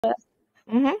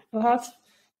Mm-hmm. Well,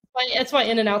 that's why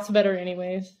In-N-Out's better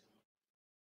anyways.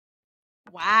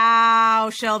 Wow,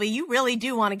 Shelby, you really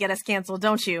do want to get us canceled,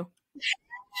 don't you?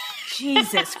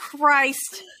 Jesus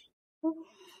Christ.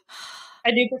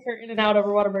 I do prefer In-N-Out over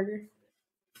Whataburger.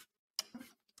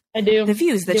 I do. The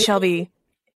views that Shelby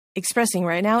expressing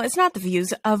right now is not the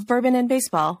views of Bourbon and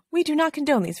Baseball. We do not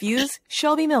condone these views.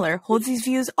 Shelby Miller holds these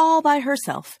views all by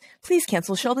herself. Please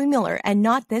cancel Shelby Miller and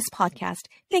not this podcast.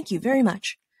 Thank you very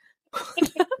much.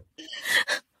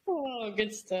 Oh,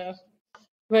 good stuff.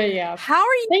 But yeah. How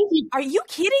are you? Thank you. Are you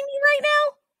kidding me right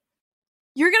now?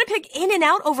 You're going to pick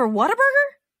In-N-Out over Whataburger?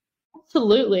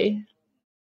 Absolutely.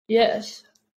 Yes.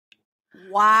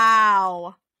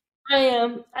 Wow. I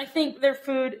am. I think their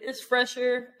food is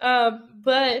fresher,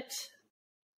 but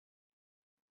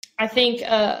I think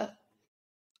I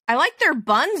like their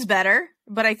buns better,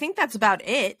 but I think that's about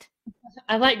it.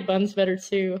 I like buns better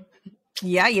too.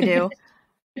 Yeah, you do.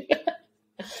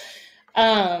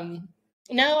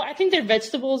 No, I think their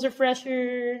vegetables are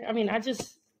fresher. I mean,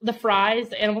 the fries,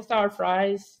 the animal style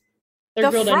fries.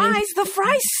 The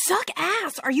fries suck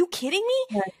ass. Are you kidding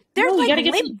me? Yeah. They're No, like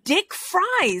limp dick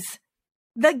fries.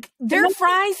 Their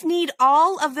fries need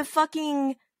all of the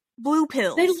fucking blue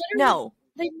pills. They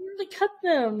literally cut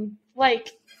them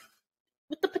like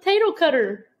with the potato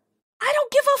cutter. I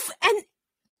don't give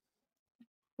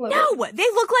no, they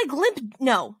look like limp.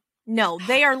 No,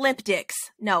 they are limp dicks.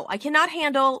 No, I can't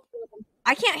handle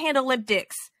limp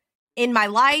dicks in my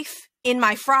life, in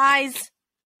my fries.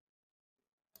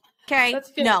 Okay,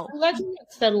 That's good. no. I'm glad you're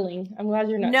not settling.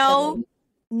 Settling.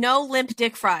 No limp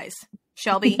dick fries,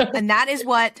 Shelby. And that is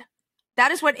what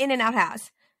In-N-Out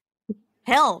has.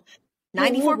 Hell,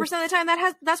 94% of the time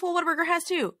that's what Whataburger has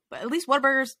too. But at least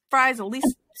Whataburger's fries at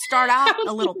least start out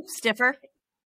a little stiffer.